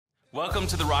Welcome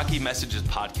to the Rocky Messages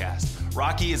podcast.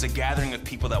 Rocky is a gathering of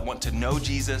people that want to know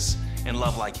Jesus and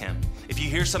love like him. If you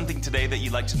hear something today that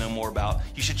you'd like to know more about,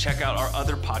 you should check out our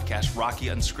other podcast, Rocky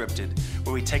Unscripted,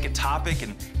 where we take a topic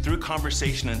and through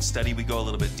conversation and study, we go a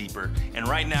little bit deeper. And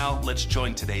right now, let's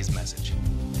join today's message.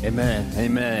 Amen,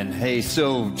 amen. Hey,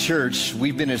 so church,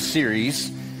 we've been in a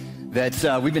series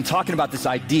that we've been talking about this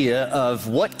idea of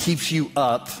what keeps you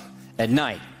up at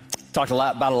night. Talked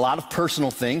about a lot of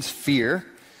personal things, fear.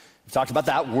 We've talked about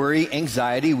that, worry,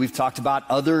 anxiety. We've talked about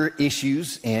other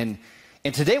issues. And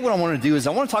today what I want to do is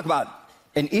I want to talk about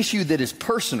an issue that is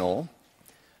personal,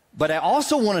 but I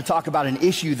also want to talk about an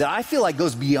issue that I feel like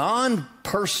goes beyond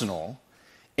personal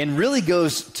and really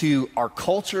goes to our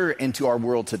culture and to our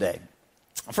world today.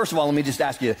 First of all, let me just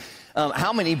ask you,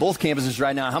 how many, both campuses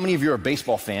right now, how many of you are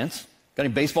baseball fans? Got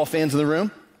any baseball fans in the room?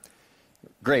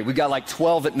 Great, we got like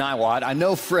 12 at Niwad. I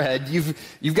know, Fred,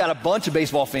 you've got a bunch of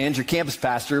baseball fans. Your campus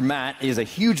pastor, Matt, is a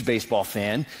huge baseball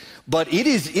fan. But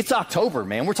it's October,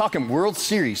 man. We're talking World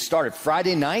Series. Started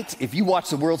Friday night. If you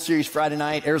watch the World Series Friday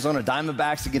night, Arizona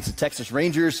Diamondbacks against the Texas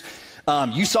Rangers,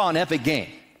 you saw an epic game.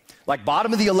 Like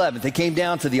bottom of the 11th, they came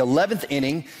down to the 11th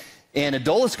inning, and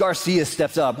Adolis Garcia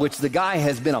steps up, which the guy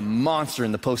has been a monster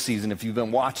in the postseason. If you've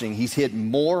been watching, he's hit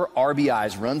more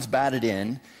RBIs, runs batted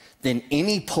in, than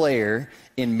any player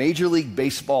in Major League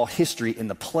Baseball history in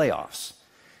the playoffs.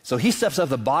 So he steps up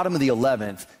the bottom of the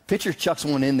 11th, pitcher chucks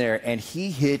one in there, and he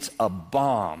hits a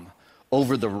bomb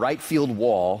over the right field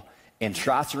wall and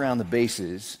trots around the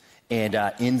bases and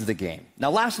ends the game.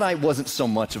 Now, last night wasn't so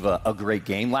much of a great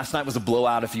game. Last night was a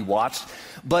blowout if you watched.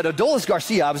 But Adolis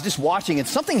Garcia, I was just watching, and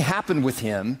something happened with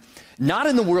him, not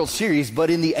in the World Series, but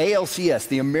in the ALCS,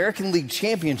 the American League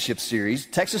Championship Series,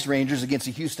 Texas Rangers against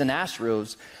the Houston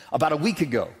Astros, about a week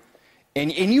ago. And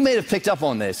you may have picked up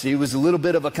on this. It was a little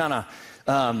bit of a kind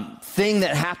of thing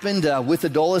that happened with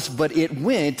Adolis, but it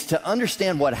went to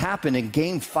understand what happened in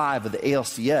Game 5 of the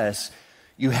ALCS.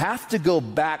 You have to go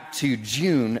back to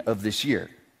June of this year.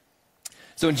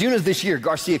 So in June of this year,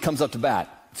 Garcia comes up to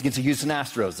bat. It's against the Houston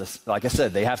Astros. Like I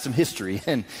said, they have some history.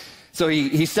 And so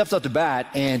he steps up to bat,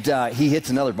 and he hits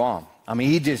another bomb. I mean,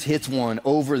 he just hits one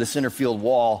over the center field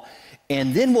wall.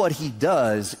 And then what he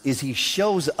does is he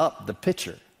shows up the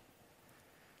pitcher.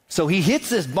 So he hits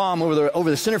this bomb over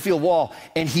the center field wall,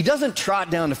 and he doesn't trot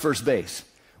down to first base.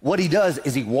 What he does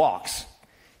is he walks.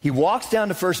 He walks down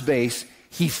to first base,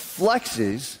 he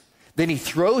flexes, then he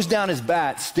throws down his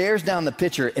bat, stares down the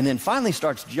pitcher, and then finally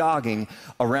starts jogging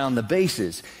around the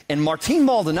bases. And Martin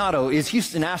Maldonado is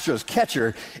Houston Astros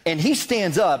catcher, and he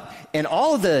stands up, and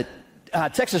all of the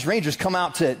Texas Rangers come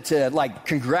out to like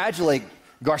congratulate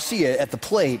Garcia at the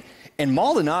plate, and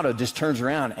Maldonado just turns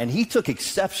around, and he took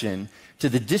exception to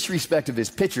the disrespect of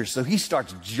his pitcher, so he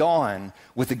starts jawing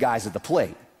with the guys at the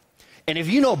plate. And if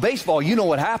you know baseball, you know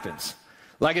what happens.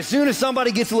 Like as soon as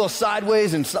somebody gets a little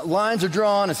sideways and lines are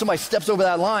drawn and somebody steps over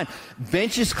that line,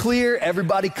 bench is clear,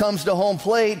 everybody comes to home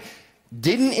plate.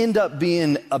 Didn't end up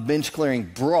being a bench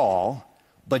clearing brawl,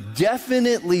 but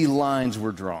definitely lines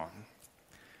were drawn.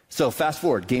 So fast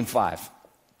forward, Game 5.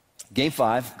 Game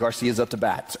 5, Garcia's up to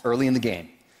bat. It's early in the game.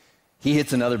 He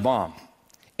hits another bomb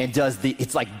and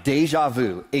it's like deja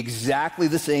vu, exactly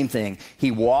the same thing. He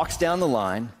walks down the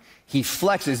line, he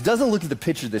flexes, doesn't look at the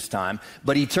pitcher this time,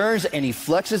 but he turns and he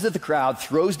flexes at the crowd,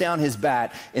 throws down his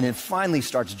bat, and then finally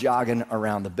starts jogging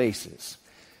around the bases.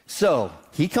 So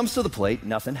he comes to the plate,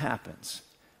 nothing happens.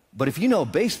 But if you know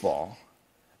baseball,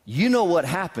 you know what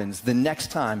happens the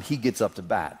next time he gets up to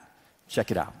bat.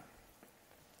 Check it out.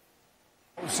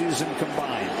 Season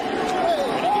combined.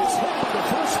 And he gets hit by the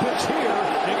first pitch here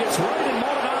and gets right in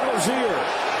Maldonado's ear.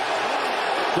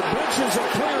 The benches are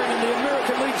clearing in the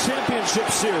American League Championship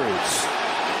Series.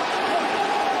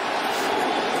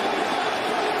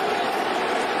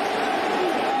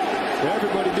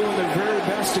 Everybody doing their very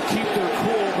best to keep their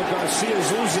cool, but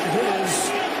Garcia's losing his,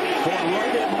 going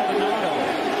right at Maldonado.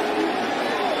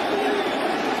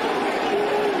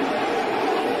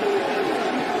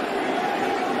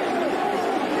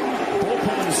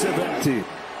 Bullpens have emptied.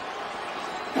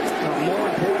 More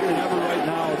important than ever right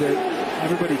now that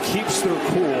everybody keeps their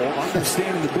cool,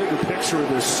 understanding the bigger picture of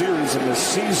this series and this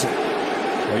season.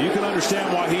 Well, you can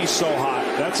understand why he's so hot.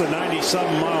 That's a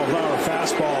 97-mile-per-hour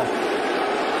fastball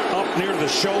up near the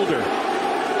shoulder.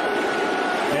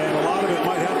 And a lot of it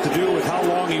might have to do with how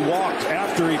long he walked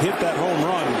after he hit that home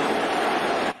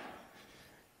run.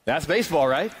 That's baseball,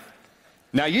 right?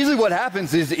 Now, usually what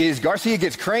happens is Garcia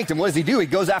gets cranked, and what does he do? He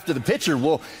goes after the pitcher.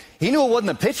 Well, he knew it wasn't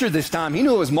the pitcher this time. He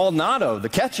knew it was Maldonado, the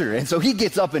catcher. And so he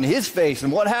gets up in his face,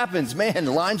 and what happens? Man,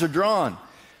 the lines are drawn.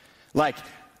 Like,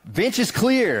 bench is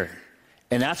clear,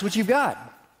 and that's what you've got.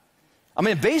 I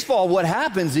mean, in baseball, what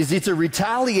happens is it's a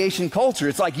retaliation culture.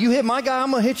 It's like, you hit my guy,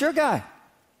 I'm going to hit your guy.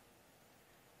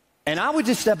 And I would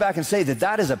just step back and say that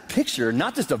that is a picture,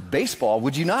 not just of baseball.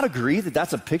 Would you not agree that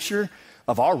that's a picture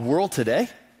of our world today?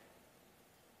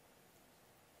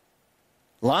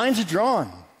 Lines are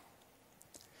drawn.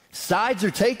 Sides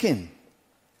are taken.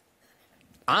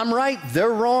 I'm right,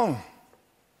 they're wrong.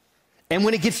 And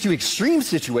when it gets to extreme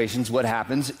situations, what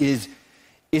happens is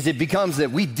it becomes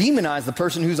that we demonize the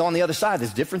person who's on the other side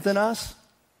that's different than us,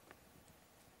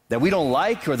 that we don't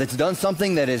like, or that's done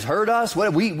something that has hurt us.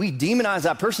 We demonize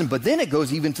that person, but then it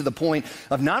goes even to the point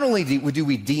of not only do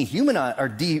we dehumanize or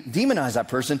demonize that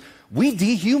person, we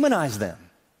dehumanize them.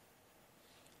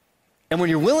 And when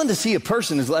you're willing to see a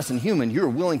person as less than human, you're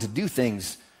willing to do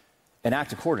things and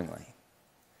act accordingly.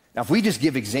 Now, if we just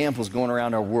give examples going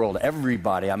around our world,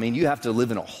 everybody, I mean, you have to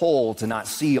live in a hole to not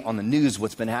see on the news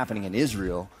what's been happening in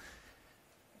Israel.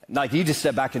 Like, you just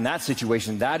step back in that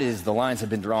situation, that is, the lines have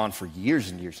been drawn for years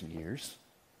and years and years.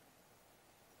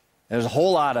 There's a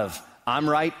whole lot of, I'm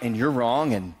right and you're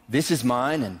wrong, and this is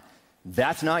mine, and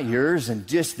that's not yours, and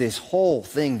just this whole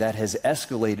thing that has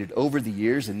escalated over the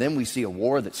years. And then we see a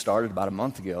war that started about a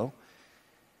month ago,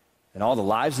 and all the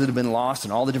lives that have been lost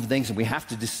and all the different things. And we have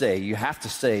to just say, you have to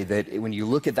say that when you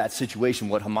look at that situation,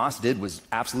 what Hamas did was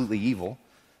absolutely evil.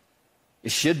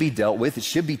 It should be dealt with. It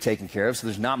should be taken care of so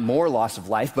there's not more loss of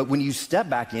life. But when you step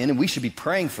back in, and we should be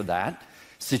praying for that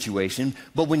situation,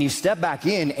 but when you step back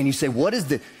in and you say,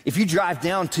 if you drive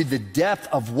down to the depth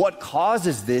of what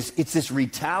causes this, it's this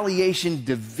retaliation,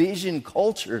 division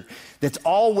culture that's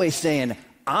always saying,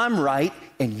 I'm right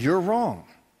and you're wrong.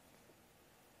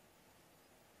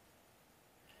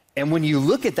 And when you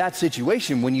look at that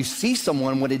situation, when you see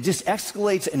someone, when it just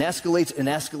escalates and escalates and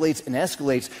escalates and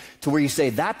escalates to where you say,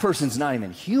 that person's not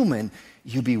even human,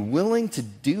 you'd be willing to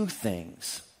do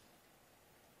things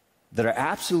that are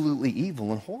absolutely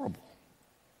evil and horrible.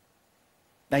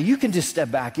 Now, you can just step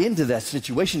back into that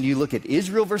situation. You look at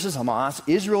Israel versus Hamas,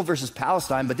 Israel versus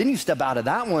Palestine, but then you step out of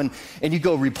that one and you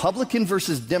go Republican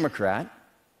versus Democrat.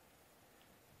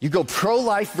 You go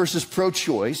pro-life versus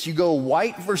pro-choice. You go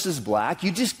white versus black.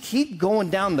 You just keep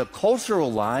going down the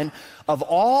cultural line of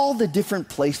all the different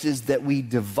places that we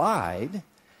divide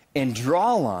and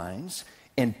draw lines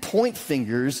and point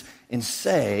fingers and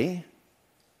say,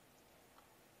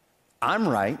 I'm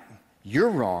right, you're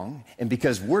wrong, and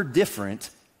because we're different,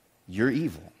 you're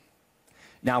evil.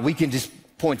 Now, we can just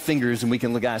point fingers and we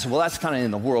can look at it and say, well, that's kind of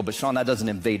in the world, but Sean, that doesn't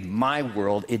invade my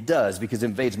world. It does, because it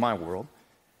invades my world.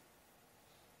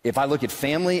 If I look at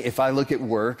family, if I look at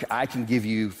work, I can give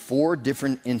you four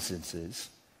different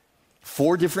instances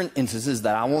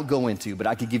that I won't go into, but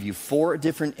I could give you four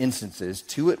different instances,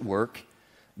 two at work,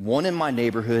 one in my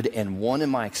neighborhood, and one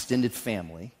in my extended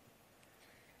family,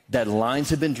 that lines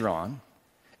have been drawn,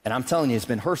 and I'm telling you, it's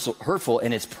been hurtful,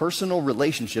 and it's personal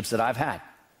relationships that I've had.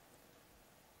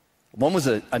 One was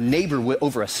a neighbor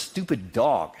over a stupid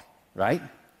dog, right?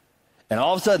 And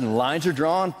all of a sudden, lines are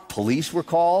drawn, police were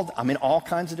called, I mean, all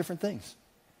kinds of different things.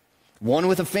 One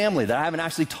with a family that I haven't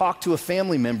actually talked to a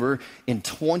family member in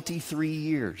 23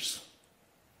 years.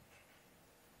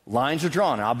 Lines are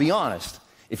drawn, and I'll be honest.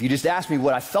 If you just asked me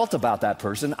what I felt about that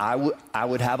person, I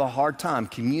would have a hard time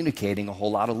communicating a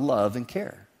whole lot of love and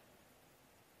care.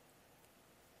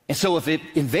 And so if it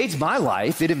invades my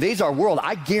life, it invades our world,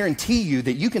 I guarantee you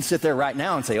that you can sit there right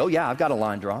now and say, oh yeah, I've got a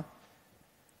line drawn.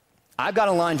 I've got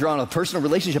a line drawn with a personal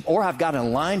relationship, or I've got a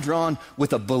line drawn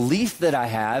with a belief that I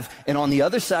have, and on the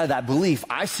other side of that belief,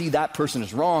 I see that person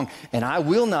is wrong, and I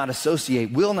will not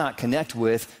associate, will not connect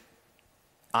with,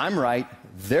 I'm right,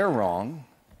 they're wrong,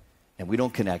 and we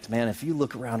don't connect. Man, if you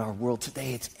look around our world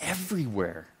today, it's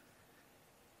everywhere.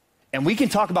 And we can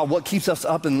talk about what keeps us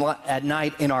up at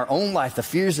night in our own life, the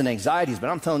fears and anxieties, but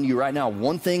I'm telling you right now,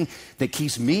 one thing that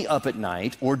keeps me up at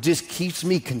night, or just keeps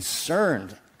me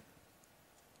concerned,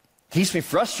 keeps me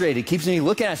frustrated, keeps me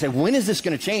looking at it and say, when is this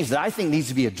going to change? That I think needs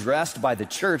to be addressed by the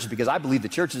church, because I believe the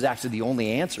church is actually the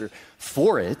only answer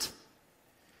for it,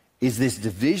 is this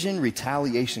division,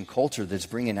 retaliation culture that's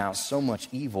bringing out so much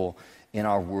evil in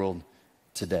our world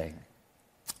today.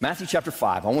 Matthew chapter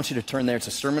 5, I want you to turn there. It's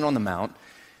a Sermon on the Mount.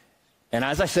 And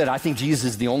as I said, I think Jesus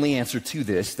is the only answer to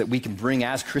this that we can bring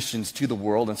as Christians to the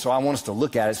world. And so I want us to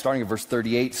look at it, starting at verse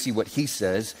 38, see what he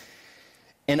says,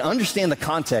 and understand the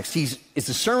context. It's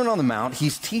a Sermon on the Mount.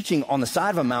 He's teaching on the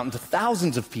side of a mountain to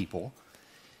thousands of people.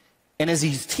 And as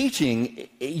he's teaching,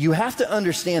 you have to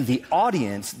understand the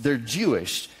audience. They're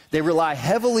Jewish. They rely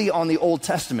heavily on the Old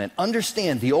Testament.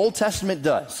 Understand, the Old Testament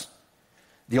does.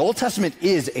 The Old Testament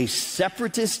is a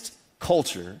separatist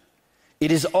culture.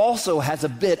 It is also has a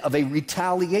bit of a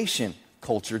retaliation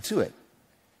culture to it.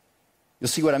 You'll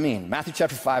see what I mean. Matthew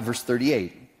chapter 5, verse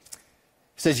 38. It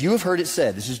says, you have heard it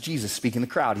said, this is Jesus speaking to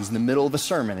the crowd. He's in the middle of a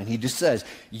sermon, and he just says,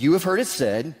 you have heard it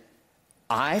said,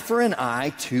 eye for an eye,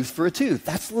 tooth for a tooth.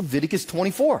 That's Leviticus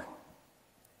 24.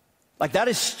 Like, that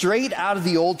is straight out of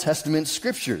the Old Testament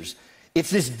scriptures.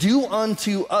 It's this do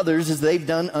unto others as they've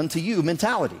done unto you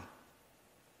mentality.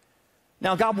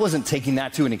 Now, God wasn't taking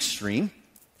that to an extreme.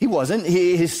 He wasn't.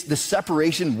 The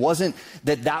separation wasn't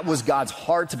that was God's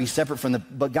heart to be separate from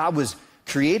but God was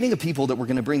creating a people that were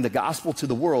going to bring the gospel to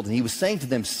the world. And he was saying to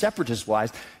them,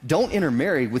 separatist-wise, don't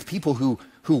intermarry with people who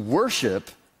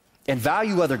worship and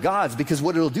value other gods, because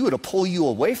what it'll do, it'll pull you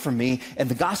away from me, and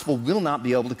the gospel will not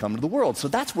be able to come to the world. So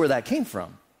that's where that came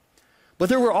from. But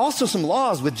there were also some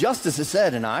laws with justice that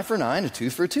said an eye for an eye and a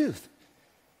tooth for a tooth.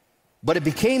 But it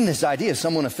became this idea, if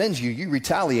someone offends you, you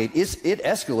retaliate, it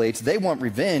escalates, they want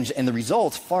revenge, and the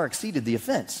results far exceeded the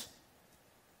offense.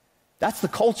 That's the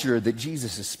culture that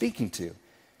Jesus is speaking to.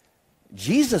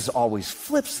 Jesus always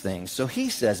flips things, so he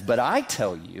says, but I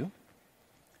tell you,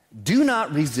 do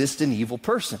not resist an evil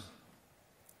person.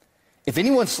 If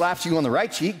anyone slaps you on the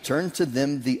right cheek, turn to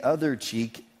them the other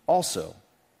cheek also.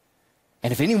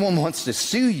 And if anyone wants to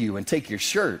sue you and take your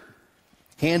shirt,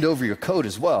 hand over your coat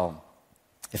as well.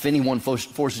 If anyone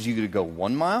forces you to go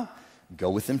 1 mile, go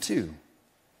with them 2.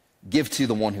 Give to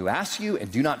the one who asks you,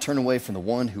 and do not turn away from the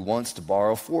one who wants to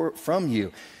borrow from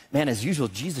you. Man, as usual,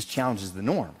 Jesus challenges the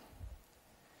norm.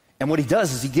 And what he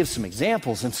does is he gives some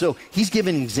examples. And so he's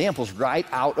giving examples right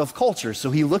out of culture. So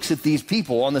he looks at these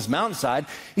people on this mountainside.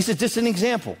 He says, just an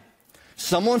example.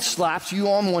 Someone slaps you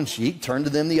on one cheek, turn to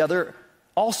them the other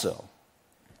also.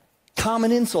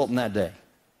 Common insult in that day.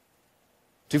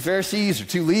 2 Pharisees or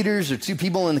 2 leaders or 2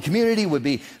 people in the community would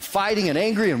be fighting and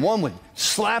angry, and one would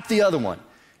slap the other one.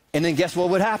 And then guess what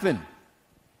would happen?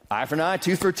 Eye for an eye,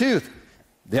 tooth for a tooth.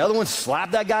 The other one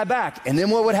slapped that guy back. And then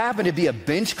what would happen? It'd be a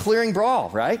bench-clearing brawl,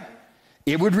 right?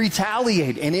 It would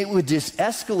retaliate, and it would just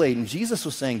escalate. And Jesus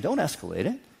was saying, don't escalate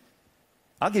it.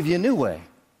 I'll give you a new way.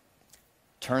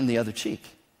 Turn the other cheek.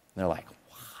 And they're like,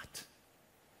 what?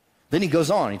 Then he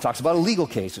goes on. He talks about a legal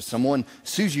case. If someone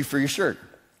sues you for your shirt,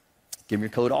 give him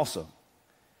your coat also.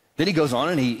 Then he goes on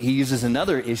and he uses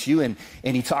another issue, and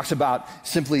he talks about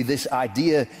simply this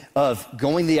idea of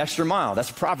going the extra mile. That's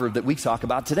a proverb that we talk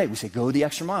about today. We say, go the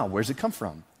extra mile. Where does it come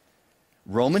from?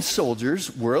 Roman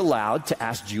soldiers were allowed to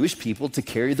ask Jewish people to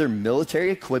carry their military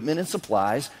equipment and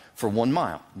supplies for 1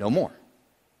 mile, no more.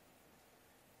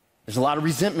 There's a lot of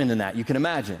resentment in that, you can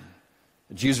imagine.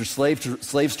 The Jews were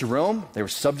slaves to Rome. They were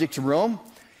subject to Rome.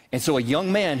 And so a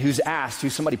young man who's asked,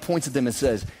 somebody points at them and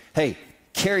says, hey,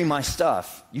 carry my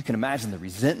stuff. You can imagine the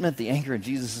resentment, the anger, and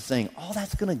Jesus is saying, all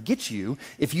that's going to get you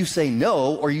if you say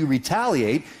no or you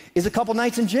retaliate is a couple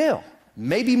nights in jail,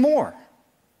 maybe more.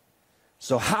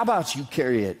 So how about you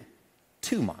carry it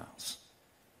 2 miles?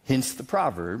 Hence the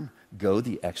proverb, go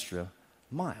the extra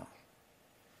mile.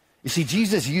 You see,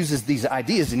 Jesus uses these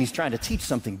ideas and he's trying to teach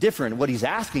something different. What he's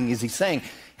asking is he's saying,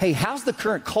 hey, how's the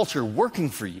current culture working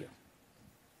for you?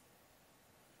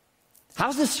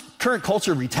 How's this current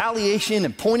culture, retaliation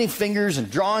and pointing fingers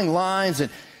and drawing lines, and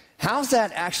how's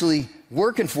that actually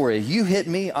working for you? You hit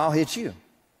me, I'll hit you.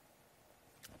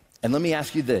 And let me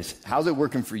ask you this, how's it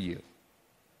working for you?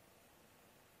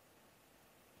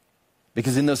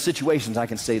 Because in those situations, I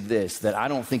can say this, that I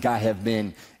don't think I have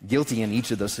been guilty in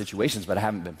each of those situations, but I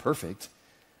haven't been perfect.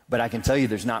 But I can tell you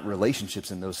there's not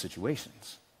relationships in those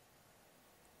situations.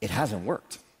 It hasn't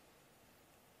worked.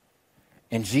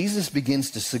 And Jesus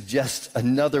begins to suggest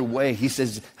another way. He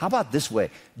says, how about this way?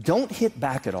 Don't hit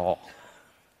back at all.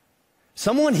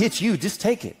 Someone hits you, just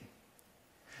take it.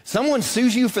 Someone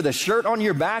sues you for the shirt on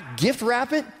your back, gift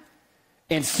wrap it,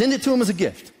 and send it to them as a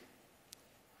gift.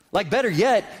 Like, better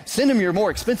yet, send them your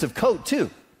more expensive coat too,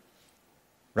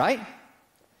 right?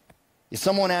 If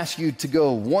someone asks you to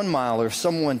go 1 mile or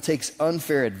someone takes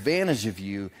unfair advantage of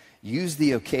you, use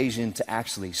the occasion to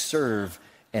actually serve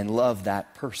and love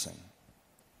that person.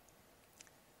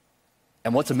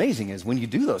 And what's amazing is when you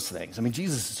do those things, I mean,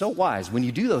 Jesus is so wise. When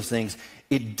you do those things,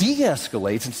 it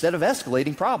de-escalates instead of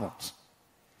escalating problems.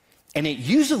 And it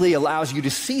usually allows you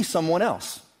to see someone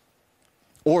else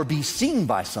or be seen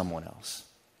by someone else.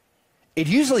 It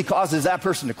usually causes that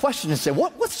person to question and say,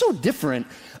 what's so different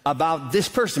about this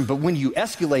person? But when you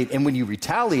escalate and when you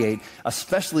retaliate,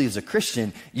 especially as a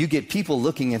Christian, you get people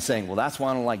looking and saying, well, that's why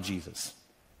I don't like Jesus.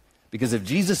 Because if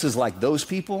Jesus is like those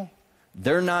people,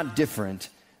 they're not different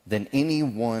than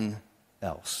anyone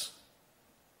else.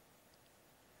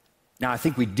 Now, I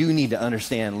think we do need to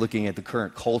understand, looking at the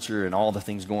current culture and all the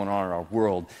things going on in our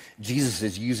world, Jesus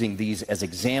is using these as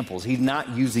examples. He's not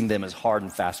using them as hard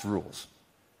and fast rules.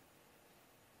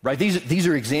 right? These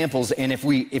are examples, and if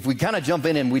we kind of jump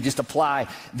in and we just apply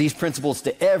these principles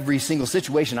to every single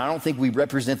situation, I don't think we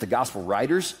represent the gospel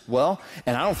writers well,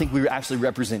 and I don't think we actually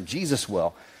represent Jesus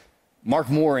well. Mark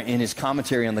Moore, in his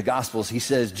commentary on the Gospels, he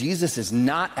says Jesus is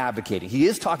not advocating. He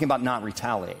is talking about not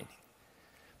retaliating,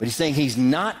 but he's saying he's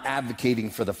not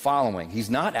advocating for the following. He's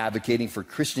not advocating for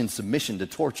Christian submission to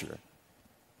torture.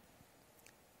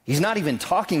 He's not even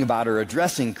talking about or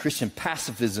addressing Christian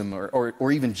pacifism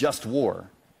or even just war.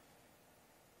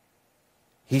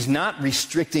 He's not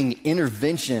restricting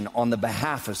intervention on the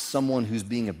behalf of someone who's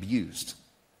being abused.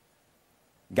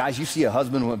 Guys, you see a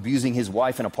husband abusing his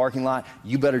wife in a parking lot,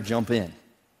 you better jump in.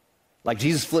 Like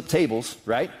Jesus flipped tables,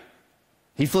 right?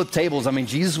 He flipped tables. I mean,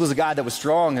 Jesus was a guy that was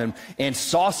strong and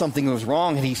saw something that was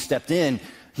wrong and he stepped in.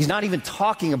 He's not even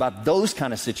talking about those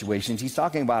kind of situations. He's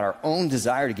talking about our own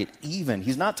desire to get even.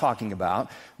 He's not talking about,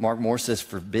 Mark Moore says,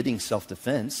 forbidding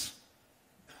self-defense.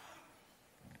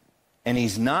 And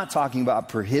he's not talking about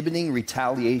prohibiting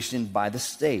retaliation by the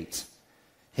state.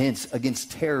 Hence,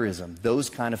 against terrorism, those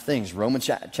kind of things. Romans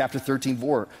chapter 13,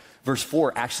 verse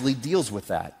 4 actually deals with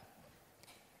that.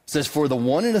 It says, for the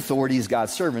one in authority is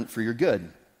God's servant for your good.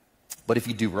 But if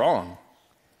you do wrong,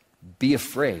 be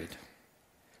afraid.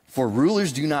 For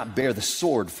rulers do not bear the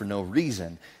sword for no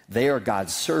reason. They are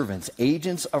God's servants,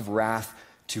 agents of wrath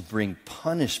to bring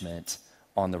punishment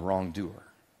on the wrongdoer.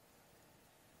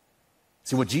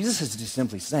 See, what Jesus is just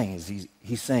simply saying is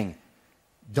he's saying,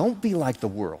 don't be like the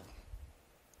world.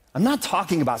 I'm not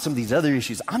talking about some of these other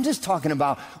issues. I'm just talking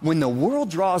about when the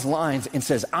world draws lines and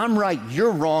says, I'm right,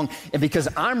 you're wrong, and because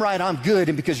I'm right, I'm good,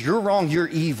 and because you're wrong, you're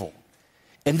evil.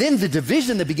 And then the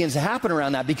division that begins to happen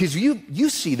around that, because you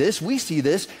see this,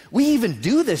 we even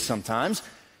do this sometimes.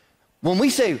 When we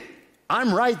say,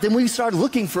 I'm right, then we start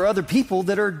looking for other people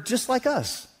that are just like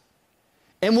us.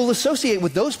 And we'll associate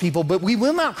with those people, but we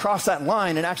will not cross that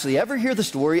line and actually ever hear the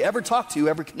story, ever talk to,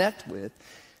 ever connect with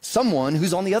someone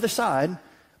who's on the other side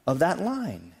of that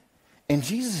line. And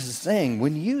Jesus is saying,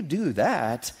 when you do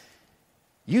that,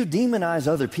 you demonize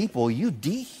other people, you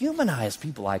dehumanize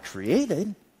people I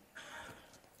created,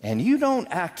 and you don't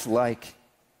act like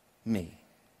me.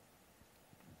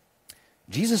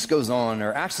 Jesus goes on,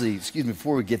 or actually,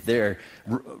 before we get there,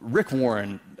 Rick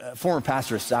Warren, former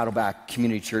pastor of Saddleback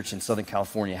Community Church in Southern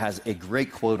California, has a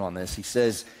great quote on this. He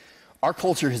says, our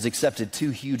culture has accepted two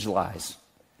huge lies.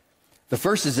 The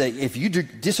first is that if you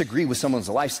disagree with someone's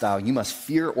lifestyle, you must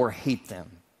fear or hate them.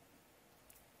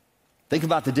 Think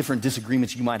about the different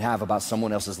disagreements you might have about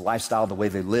someone else's lifestyle, the way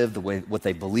they live, what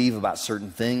they believe about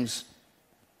certain things.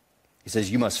 He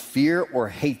says you must fear or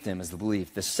hate them is the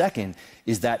belief. The second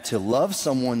is that to love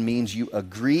someone means you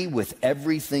agree with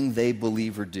everything they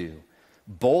believe or do.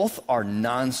 Both are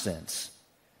nonsense.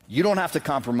 You don't have to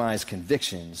compromise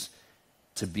convictions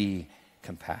to be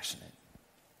compassionate.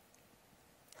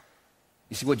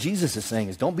 You see, what Jesus is saying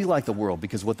is don't be like the world,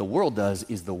 because what the world does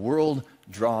is the world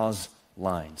draws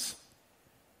lines.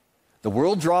 The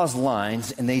world draws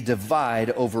lines and they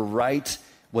divide over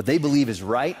what they believe is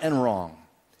right and wrong.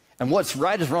 And what's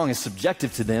right is wrong is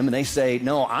subjective to them, and they say,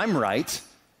 no, I'm right,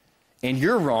 and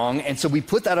you're wrong, and so we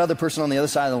put that other person on the other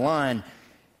side of the line,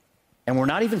 and we're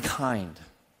not even kind.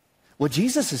 What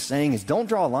Jesus is saying is don't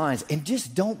draw lines, and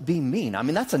just don't be mean. I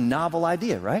mean, that's a novel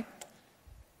idea, right?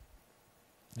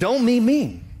 Don't be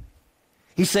mean.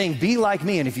 He's saying be like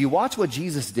me, and if you watch what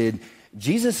Jesus did,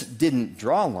 Jesus didn't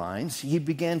draw lines, he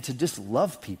began to just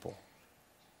love people.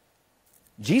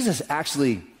 Jesus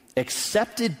actually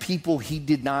accepted people he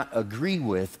did not agree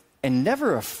with and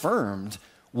never affirmed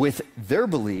with their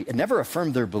belief, and never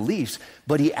affirmed their beliefs,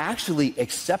 but he actually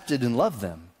accepted and loved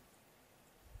them.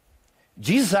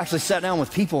 Jesus actually sat down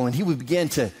with people and he would begin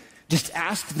to just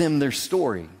ask them their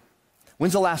story.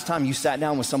 When's the last time you sat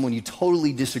down with someone you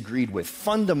totally disagreed with,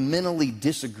 fundamentally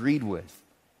disagreed with,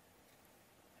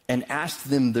 and asked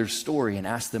them their story and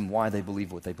asked them why they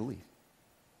believe what they believe?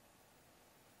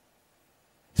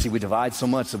 See, we divide so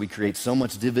much that we create so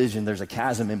much division. There's a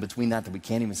chasm in between that we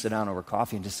can't even sit down over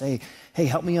coffee and just say, hey,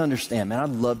 help me understand, man, I'd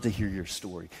love to hear your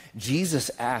story.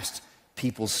 Jesus asked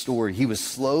people's story. He was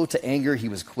slow to anger. He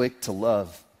was quick to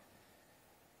love.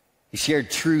 He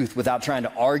shared truth without trying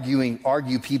to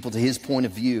argue people to his point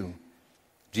of view.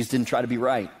 Jesus didn't try to be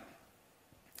right.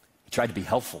 He tried to be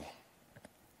helpful.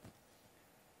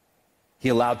 He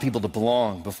allowed people to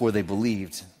belong before they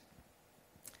believed.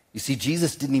 You see,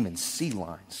 Jesus didn't even see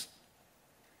lines.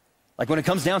 Like when it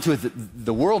comes down to it,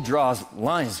 the world draws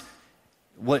lines.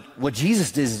 What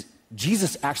Jesus did is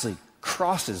Jesus actually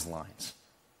crosses lines.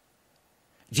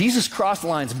 Jesus crossed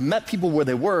lines, met people where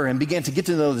they were, and began to get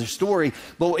to know their story.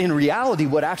 But in reality,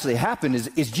 what actually happened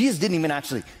is Jesus didn't even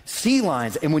actually see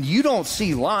lines. And when you don't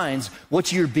see lines,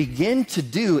 what you begin to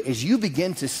do is you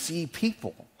begin to see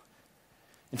people.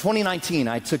 In 2019,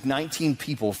 I took 19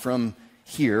 people from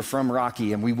here, from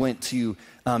Rocky, and we went to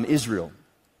Israel.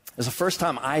 It was the first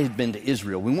time I had been to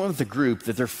Israel. We went with a group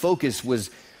that their focus was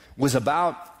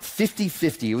about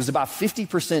 50-50. It was about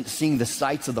 50% seeing the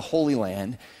sights of the Holy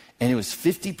Land, and it was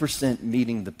 50%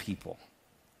 meeting the people.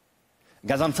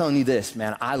 Guys, I'm telling you this,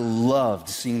 man, I loved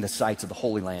seeing the sights of the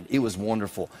Holy Land. It was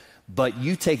wonderful. But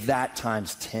you take that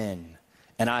times 10,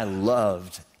 and I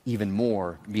loved even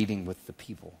more meeting with the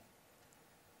people.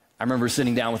 I remember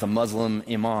sitting down with a Muslim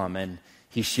imam, and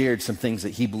he shared some things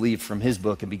that he believed from his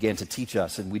book and began to teach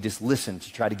us, and we just listened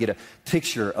to try to get a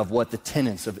picture of what the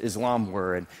tenets of Islam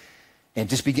were and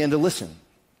just began to listen.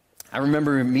 I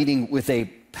remember meeting with a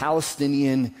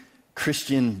Palestinian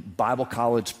Christian Bible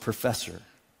college professor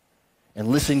and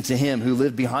listening to him, who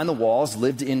lived behind the walls,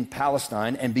 lived in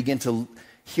Palestine, and began to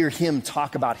hear him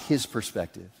talk about his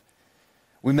perspective.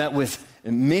 We met with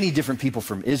many different people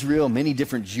from Israel, many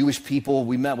different Jewish people.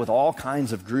 We met with all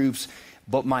kinds of groups.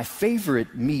 But my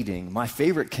favorite meeting, my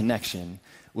favorite connection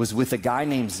was with a guy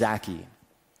named Zaki.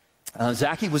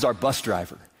 Zaki was our bus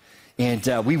driver.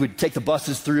 And we would take the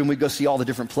buses through and we'd go see all the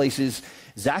different places.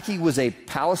 Zaki was a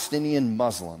Palestinian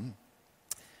Muslim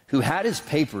who had his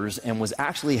papers and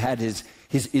had his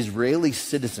Israeli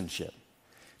citizenship.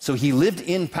 So he lived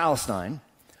in Palestine,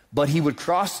 but he would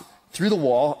cross through the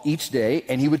wall each day,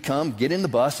 and he would come, get in the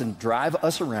bus, and drive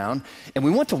us around. And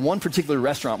we went to one particular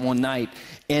restaurant one night,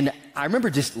 and I remember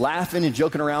just laughing and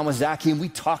joking around with Zaki, and we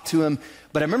talked to him,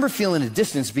 but I remember feeling a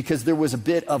distance because there was a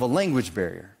bit of a language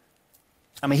barrier.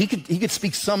 I mean, he could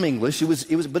speak some English, but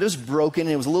it was broken,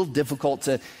 and it was a little difficult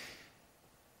to.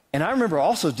 And I remember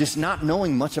also just not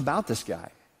knowing much about this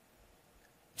guy.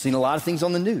 Seen a lot of things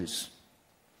on the news.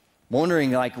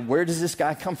 Wondering, like, where does this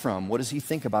guy come from? What does he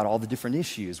think about all the different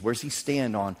issues? Where does he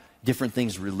stand on different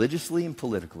things religiously and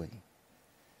politically?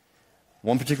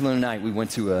 One particular night, we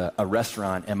went to a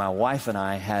restaurant, and my wife and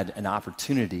I had an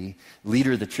opportunity.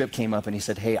 Leader of the trip came up, and he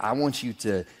said, hey, I want you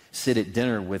to sit at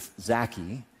dinner with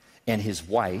Zaki and his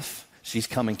wife. She's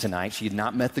coming tonight. She had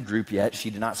not met the group yet. She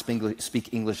did not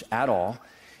speak English at all.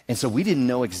 And so we didn't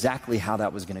know exactly how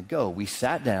that was going to go. We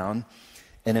sat down,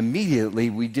 and immediately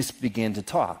we just began to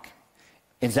talk.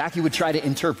 And Zaki would try to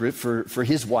interpret for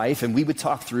his wife, and we would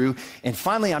talk through. And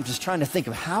finally, I'm just trying to think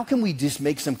of how can we just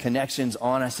make some connections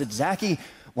on. I said, Zaki,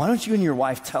 why don't you and your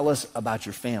wife tell us about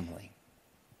your family?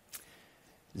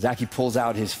 Zaki pulls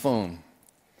out his phone,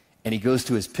 and he goes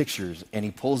to his pictures, and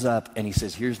he pulls up, and he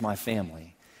says, here's my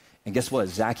family. And guess what?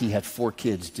 Zaki had 4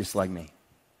 kids just like me.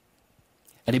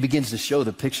 And he begins to show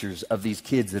the pictures of these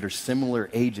kids that are similar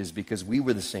ages because we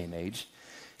were the same age.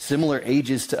 Similar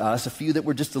ages to us, a few that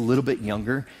were just a little bit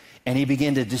younger. And he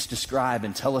began to just describe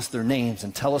and tell us their names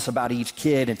and tell us about each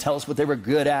kid and tell us what they were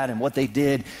good at and what they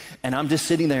did. And I'm just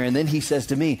sitting there, and then he says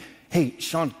to me, hey,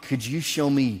 Shan, could you show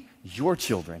me your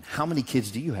children? How many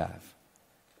kids do you have?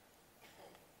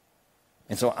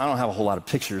 And so I don't have a whole lot of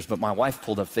pictures, but my wife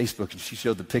pulled up Facebook and she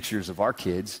showed the pictures of our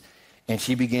kids, and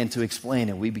she began to explain,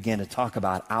 and we began to talk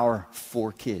about our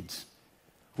 4 kids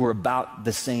who are about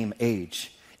the same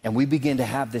age. And we begin to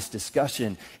have this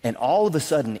discussion, and all of a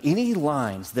sudden, any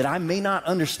lines that I may not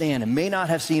understand and may not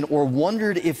have seen or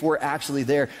wondered if were actually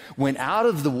there went out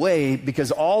of the way,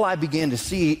 because all I began to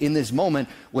see in this moment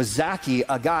was Zaki,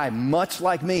 a guy much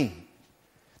like me,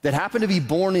 that happened to be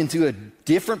born into a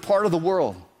different part of the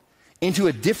world, into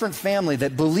a different family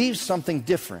that believes something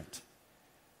different,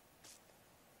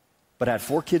 but had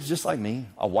 4 kids just like me,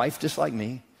 a wife just like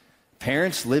me.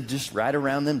 Parents lived just right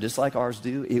around them, just like ours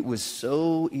do. It was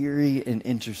so eerie and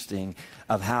interesting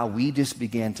of how we just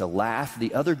began to laugh.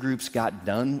 The other groups got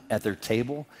done at their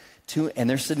table, and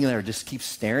they're sitting there, just keep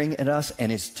staring at us,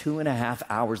 and it's 2.5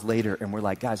 hours later, and we're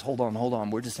like, guys, hold on.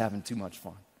 We're just having too much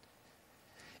fun.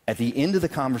 At the end of the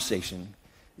conversation,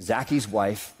 Zaki's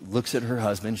wife looks at her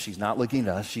husband. She's not looking at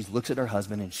us. She looks at her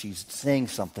husband, and she's saying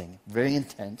something very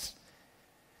intense.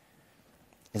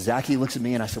 And Zaki looks at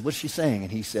me, and I said, what's she saying?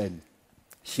 And he said,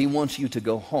 she wants you to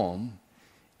go home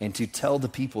and to tell the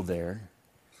people there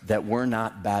that we're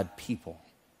not bad people.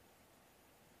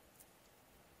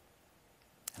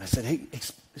 And I said, hey,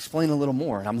 explain a little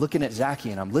more. And I'm looking at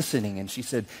Zaki and I'm listening, and she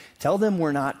said, tell them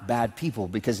we're not bad people,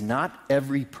 because not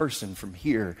every person from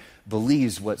here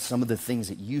believes what some of the things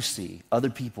that you see,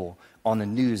 other people on the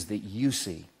news that you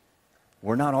see.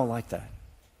 We're not all like that.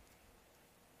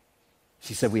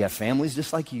 She said, we have families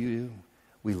just like you do.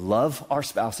 We love our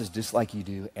spouses just like you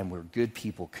do, and we're good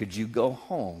people. Could you go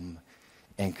home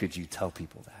and could you tell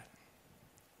people that?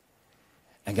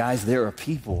 And guys, there are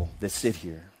people that sit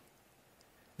here.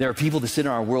 There are people that sit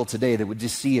in our world today that would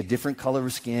just see a different color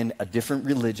of skin, a different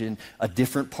religion, a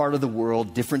different part of the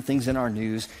world, different things in our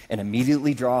news, and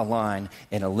immediately draw a line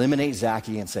and eliminate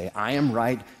Zacchaeus and say, I am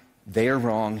right, they are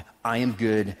wrong, I am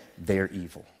good, they are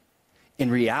evil.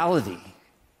 In reality,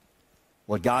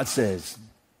 what God says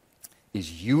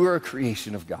is you are a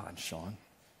creation of God, Shan,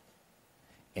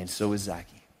 and so is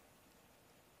Zacchaeus.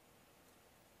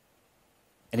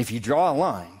 And if you draw a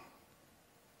line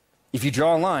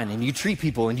and you treat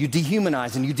people and you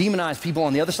dehumanize and you demonize people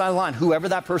on the other side of the line, whoever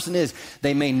that person is,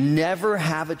 they may never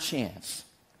have a chance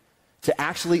to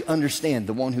actually understand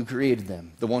the one who created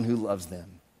them, the one who loves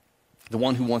them, the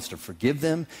one who wants to forgive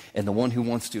them, and the one who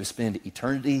wants to spend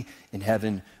eternity in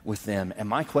heaven with them. And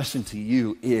my question to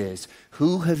you is,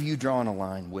 who have you drawn a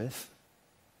line with?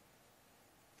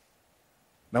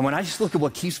 Man, when I just look at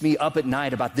what keeps me up at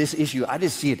night about this issue, I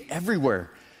just see it everywhere.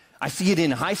 I see it in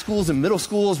high schools and middle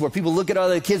schools where people look at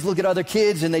other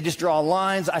kids and they just draw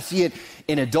lines. I see it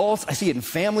in adults. I see it in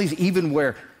families, even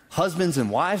where husbands and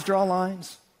wives draw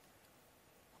lines.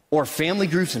 Or family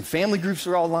groups and family groups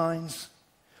draw lines.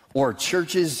 Or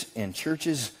churches and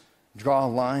churches draw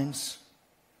lines.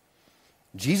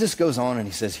 Jesus goes on and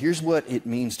he says, here's what it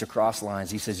means to cross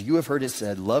lines. He says, you have heard it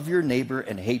said, love your neighbor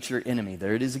and hate your enemy.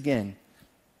 There it is again.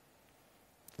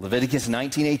 Leviticus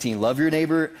 19:18, love your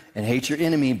neighbor and hate your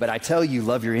enemy, but I tell you,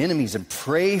 love your enemies and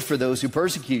pray for those who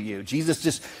persecute you. Jesus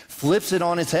just flips it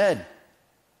on its head.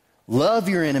 Love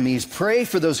your enemies, pray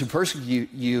for those who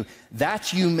persecute you,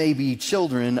 that you may be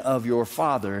children of your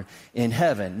Father in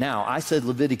heaven. Now, I said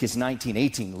Leviticus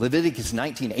 19:18. Leviticus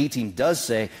 19:18 does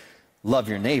say, love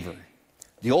your neighbor.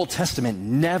 The Old Testament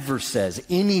never says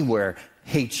anywhere,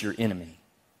 hate your enemy.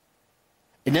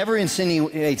 It never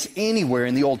insinuates anywhere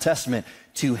in the Old Testament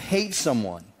to hate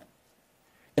someone.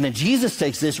 And then Jesus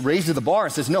takes this, raises the bar,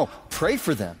 and says, no, pray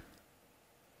for them.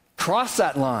 Cross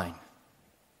that line.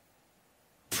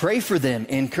 Pray for them,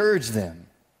 encourage them.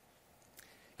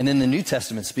 And then the New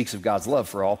Testament speaks of God's love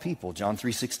for all people. John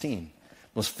 3:16,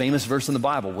 most famous verse in the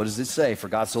Bible. What does it say? For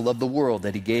God so loved the world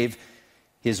that he gave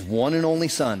his one and only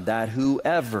son, that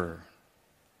whoever,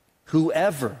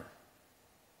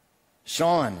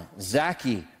 Shan,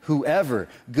 Zacchaeus, whoever,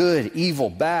 good, evil,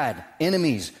 bad,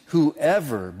 enemies,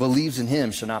 whoever believes in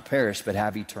him shall not perish but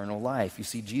have eternal life. You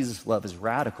see, Jesus' love is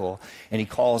radical, and he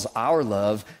calls our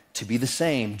love to be the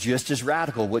same, just as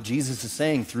radical. What Jesus is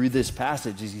saying through this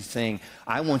passage is he's saying,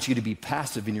 I want you to be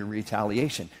passive in your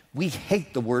retaliation. We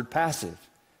hate the word passive.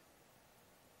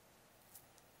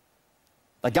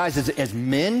 Like, guys, as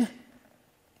men,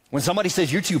 when somebody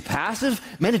says you're too passive,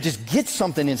 man, it just gets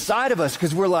something inside of us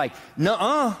because we're like,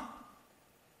 nuh-uh.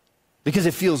 Because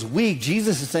it feels weak.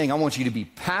 Jesus is saying, I want you to be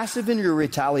passive in your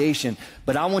retaliation,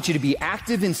 but I want you to be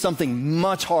active in something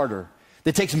much harder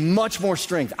that takes much more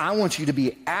strength. I want you to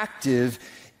be active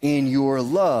in your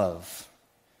love.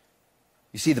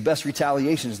 You see, the best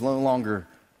retaliation is no longer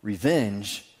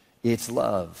revenge, it's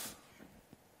love.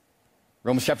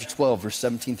 Romans chapter 12, verse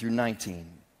 17 through 19.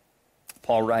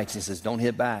 Paul writes, he says, don't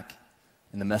hit back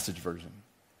in the Message version.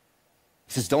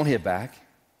 He says, don't hit back.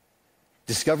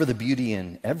 Discover the beauty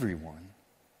in everyone.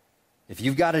 If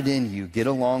you've got it in you, get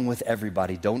along with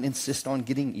everybody. Don't insist on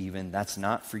getting even. That's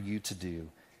not for you to do.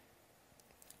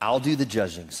 I'll do the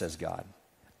judging, says God.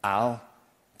 I'll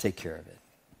take care of it.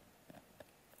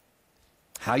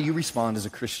 How you respond as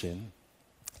a Christian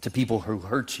to people who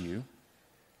hurt you,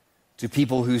 to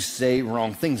people who say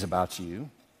wrong things about you,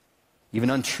 even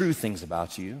untrue things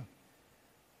about you,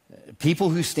 people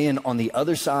who stand on the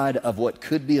other side of what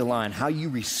could be a line, how you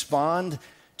respond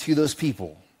to those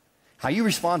people, how you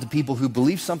respond to people who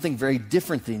believe something very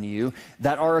different than you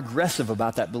that are aggressive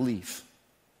about that belief.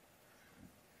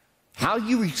 How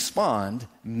you respond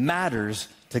matters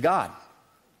to God.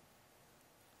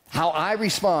 How I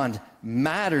respond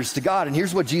matters to God. And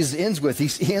here's what Jesus ends with.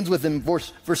 He ends with in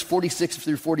verse 46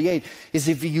 through 48, is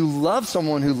if you love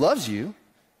someone who loves you,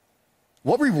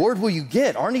 what reward will you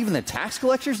get? Aren't even the tax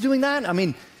collectors doing that? I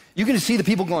mean, you can see the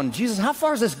people going, Jesus, how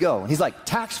far does this go? And he's like,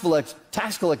 tax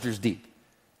collectors deep.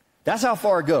 That's how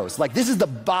far it goes. Like, this is the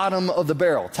bottom of the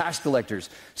barrel. Tax collectors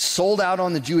sold out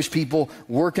on the Jewish people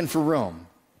working for Rome.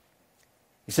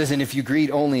 He says, and if you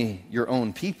greet only your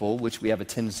own people, which we have a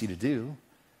tendency to do,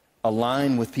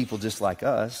 align with people just like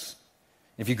us.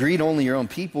 If you greet only your own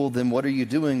people, then what are you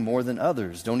doing more than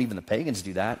others? Don't even the pagans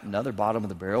do that. Another bottom of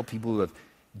the barrel, people who have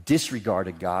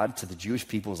disregarded God to the Jewish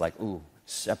people is like, ooh,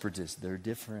 separatists, they're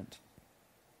different.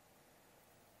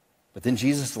 But then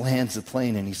Jesus lands the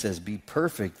plane and he says, be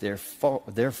perfect,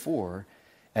 therefore,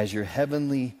 as your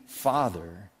heavenly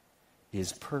Father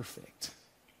is perfect.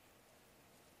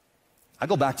 I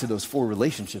go back to those 4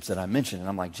 relationships that I mentioned, and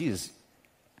I'm like, Jesus,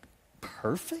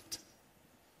 perfect?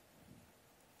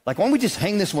 Like, why don't we just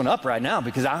hang this one up right now?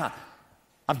 Because I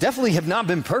definitely have not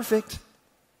been perfect.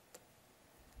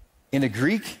 In the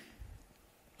Greek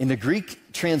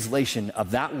translation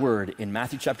of that word in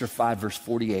Matthew chapter 5, verse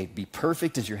 48, be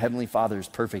perfect as your heavenly Father is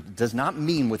perfect, it does not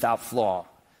mean without flaw.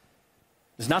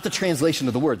 It's not the translation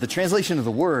of the word. The translation of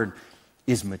the word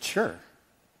is mature.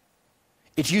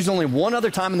 It's used only one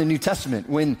other time in the New Testament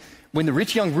when the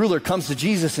rich young ruler comes to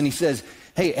Jesus and he says,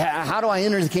 hey, how do I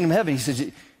enter the kingdom of heaven? He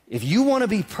says, if you want to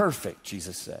be perfect,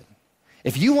 Jesus said,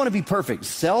 if you want to be perfect,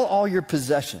 sell all your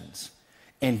possessions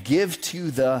and give to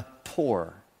the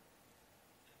poor.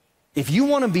 If you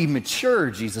want to be mature,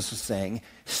 Jesus was saying,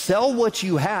 sell what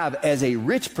you have as a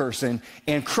rich person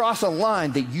and cross a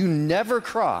line that you never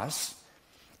cross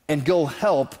and go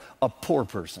help a poor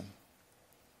person.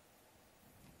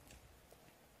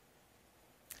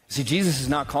 See, Jesus is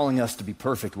not calling us to be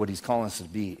perfect. What he's calling us to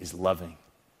be is loving.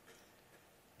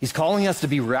 He's calling us to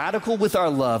be radical with our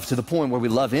love to the point where we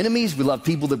love enemies, we love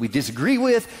people that we disagree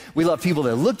with, we love people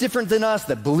that look different than us,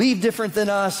 that believe different than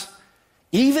us,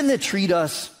 even that treat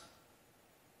us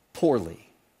poorly.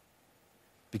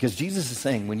 Because Jesus is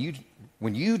saying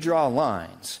when you draw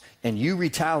lines and you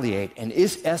retaliate and it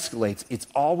escalates, it's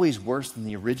always worse than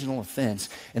the original offense.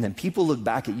 And then people look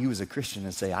back at you as a Christian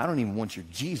and say, I don't even want your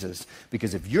Jesus,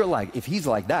 because if he's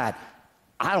like that,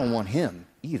 I don't want him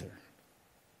either.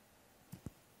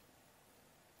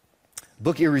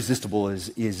 Book Irresistible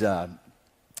is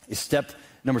step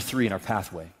number 3 in our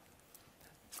pathway.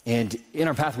 And in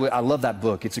our pathway, I love that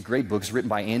book. It's a great book. It's written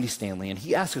by Andy Stanley. And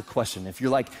he asks a question. If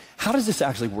you're like, how does this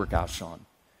actually work out, Shan?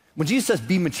 When Jesus says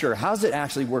be mature, how does it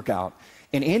actually work out?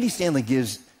 And Andy Stanley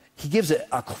gives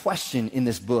a question in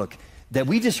this book that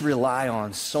we just rely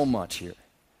on so much here.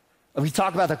 We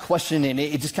talk about the question, and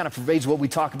it just kind of pervades what we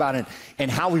talk about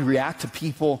and how we react to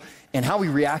people and how we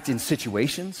react in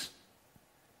situations.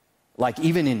 Like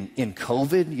even in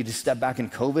COVID, you just step back in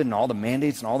COVID and all the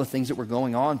mandates and all the things that were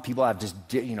going on, people have just,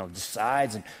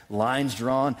 sides and lines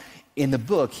drawn. In the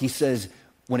book, he says,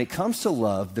 when it comes to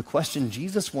love, the question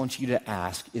Jesus wants you to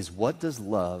ask is, what does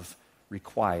love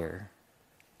require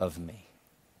of me?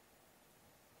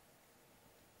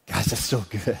 Guys, that's so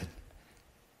good.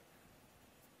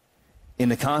 In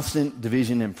the constant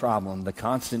division and problem, the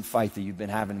constant fight that you've been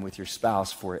having with your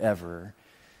spouse forever,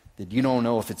 that you don't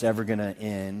know if it's ever going to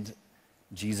end,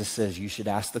 Jesus says you should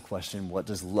ask the question, what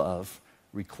does love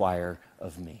require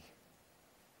of me?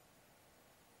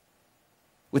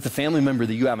 With a family member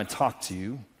that you haven't talked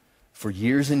to for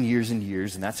years and years and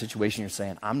years, in that situation you're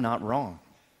saying, I'm not wrong.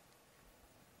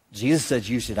 Jesus says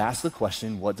you should ask the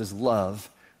question, what does love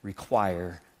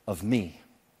require of me?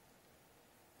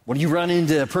 When you run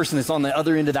into a person that's on the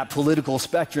other end of that political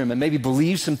spectrum and maybe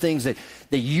believes some things that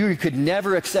you could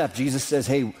never accept, Jesus says,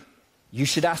 hey, you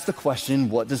should ask the question,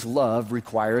 what does love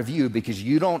require of you? Because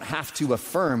you don't have to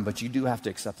affirm, but you do have to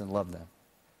accept and love them.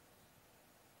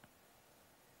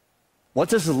 What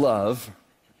does love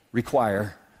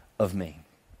require of me?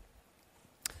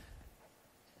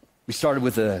 We started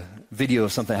with a video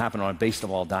of something that happened on a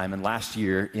baseball diamond last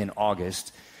year in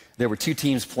August. There were 2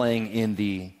 teams playing in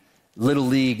the Little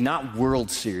League, not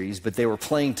World Series, but they were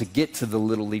playing to get to the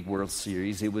Little League World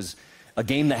Series. It was a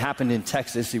game that happened in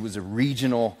Texas. It was a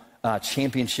regional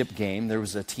championship game. There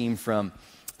was a team from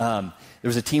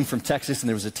Texas and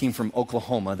there was a team from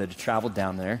Oklahoma that had traveled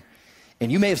down there.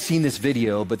 And you may have seen this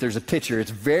video, but there's a picture.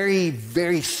 It's very,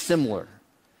 very similar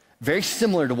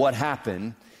to what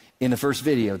happened in the first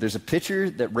video. There's a picture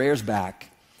that rears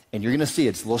back, and you're going to see it.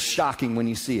 It's a little shocking when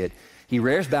you see it. He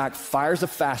rears back, fires a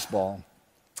fastball,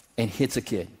 and hits a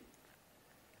kid.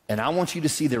 And I want you to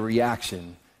see the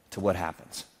reaction to what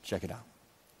happens. Check it out.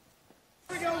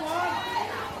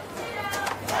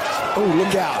 Oh,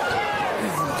 look out.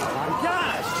 Oh, my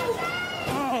gosh.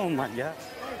 Oh, my gosh.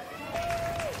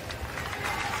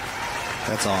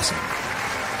 That's awesome.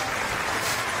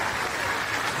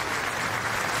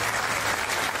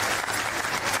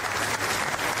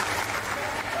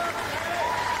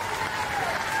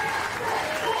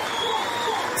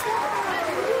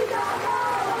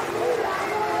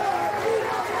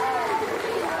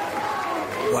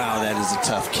 Wow, that is a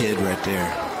tough kid right there.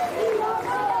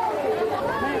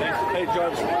 Hey,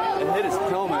 Jarvis, and hit his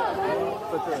helmet.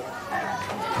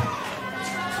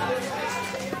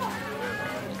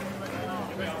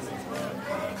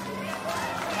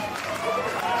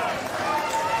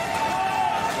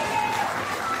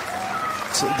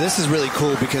 this is really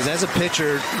cool because as a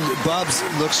pitcher, Bubs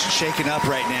looks shaken up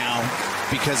right now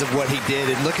because of what he did.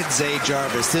 And look at Zay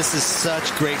Jarvis. This is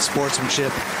such great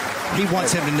sportsmanship. He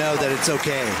wants him to know that it's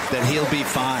okay, that he'll be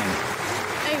fine.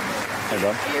 Hey,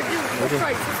 bud. That's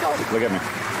right. Let's go. Look at me.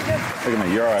 Look at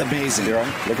me. You're all right. Amazing. You're all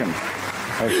right. Look at me.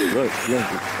 Hey, look.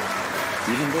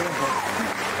 You can do it.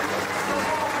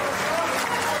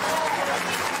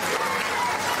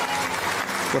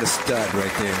 What a stud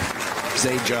right there.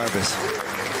 Zay Jarvis.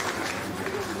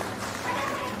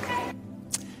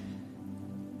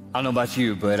 I don't know about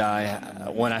you, but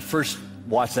when I first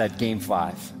watched that Game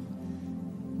 5,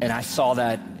 and I saw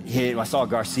that hit, I saw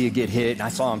Garcia get hit, and I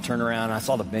saw him turn around, and I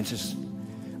saw the benches,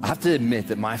 I have to admit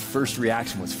that my first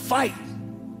reaction was fight.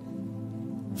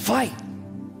 Fight.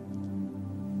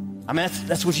 I mean,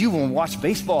 that's what you when we watch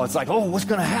baseball. It's like, oh, what's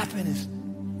going to happen?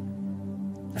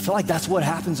 I feel like that's what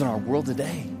happens in our world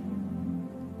today.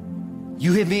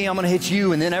 You hit me, I'm going to hit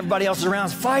you, and then everybody else is around,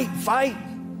 fight, fight.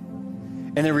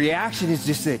 And the reaction is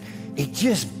just that it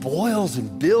just boils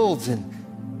and builds.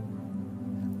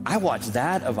 And I watched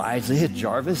that of Isaiah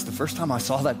Jarvis the first time I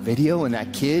saw that video, and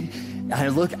that kid, I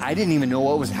didn't even know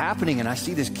what was happening. And I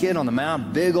see this kid on the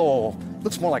mound, big old,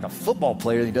 looks more like a football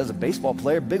player than he does a baseball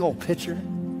player, big old pitcher.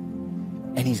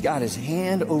 And he's got his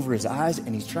hand over his eyes,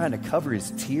 and he's trying to cover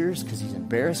his tears because he's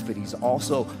embarrassed, but he's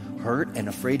also hurt and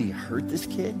afraid he hurt this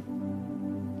kid.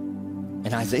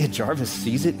 And Isaiah Jarvis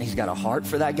sees it, and he's got a heart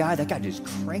for that guy. That guy just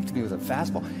cranked me with a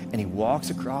fastball, and he walks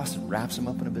across and wraps him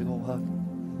up in a big old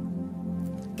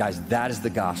hug. Guys, that is the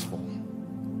gospel.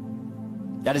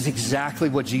 That is exactly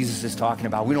what Jesus is talking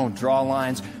about. We don't draw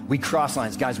lines, we cross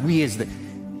lines. Guys, we as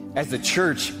the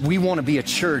church, we want to be a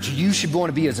church. You should want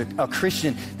to be as a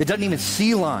Christian that doesn't even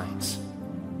see lines.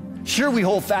 Sure, we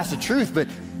hold fast to truth, but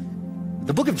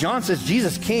the book of John says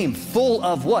Jesus came full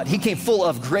of what? He came full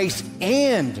of grace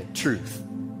and truth.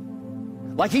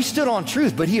 Like he stood on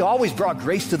truth, but he always brought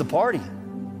grace to the party. I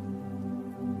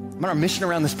mean, our mission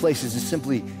around this place is just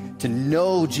simply to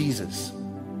know Jesus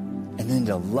and then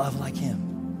to love like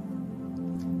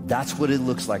him. That's what it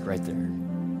looks like right there.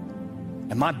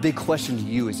 And my big question to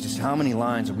you is just how many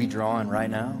lines are we drawing right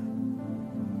now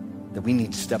that we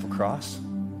need to step across?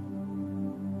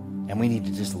 And we need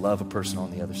to just love a person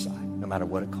on the other side, no matter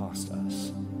what it costs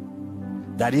us.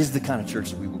 That is the kind of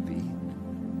church that we will be.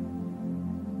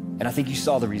 And I think you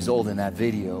saw the result in that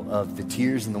video of the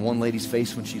tears in the one lady's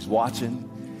face when she's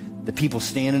watching, the people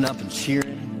standing up and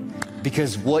cheering,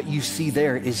 because what you see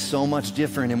there is so much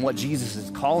different, and what Jesus is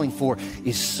calling for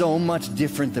is so much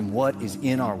different than what is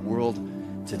in our world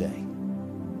today.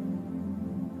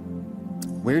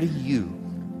 Where do you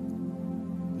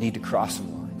need to cross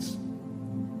some lines?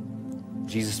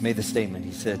 Jesus made the statement.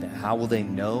 He said, how will they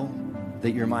know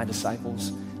that you're my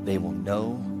disciples? They will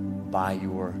know by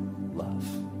your love.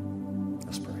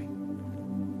 Let's pray.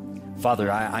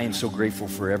 Father, I am so grateful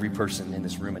for every person in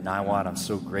this room at Niwot. I'm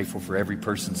so grateful for every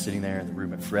person sitting there in the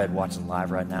room at Fred watching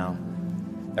live right now.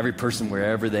 Every person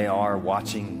wherever they are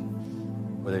watching,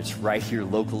 whether it's right here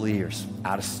locally or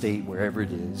out of state, wherever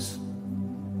it is.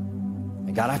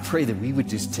 And God, I pray that we would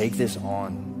just take this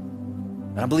on.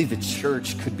 And I believe the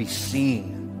church could be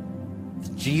seen,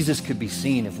 Jesus could be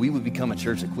seen if we would become a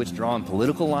church that quits drawing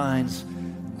political lines,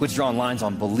 quits drawing lines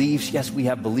on beliefs. Yes, we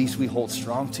have beliefs we hold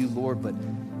strong to, Lord, but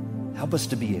help us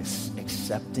to be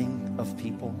accepting of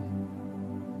people.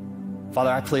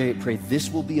 Father, I pray this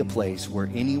will be a place where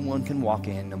anyone can walk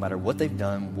in, no matter what they've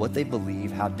done, what they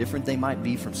believe, how different they might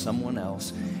be from someone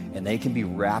else, and they can be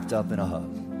wrapped up in a hug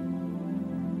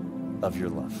of your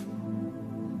love.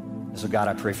 So God,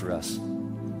 I pray for us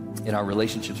in our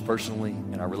relationships personally,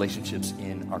 in our relationships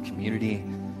in our community,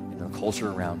 in the culture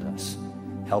around us.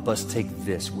 Help us take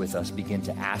this with us. Begin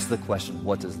to ask the question,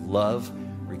 what does love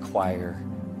require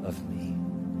of me?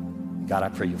 God, I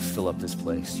pray you'll fill up this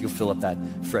place. You'll fill up that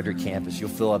Frederick campus. You'll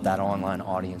fill up that online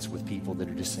audience with people that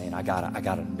are just saying, I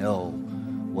gotta know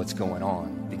what's going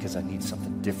on because I need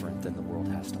something different than the world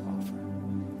has to offer.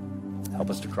 Help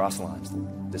us to cross lines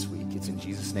this week. It's in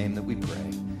Jesus' name that we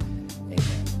pray.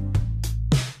 Amen.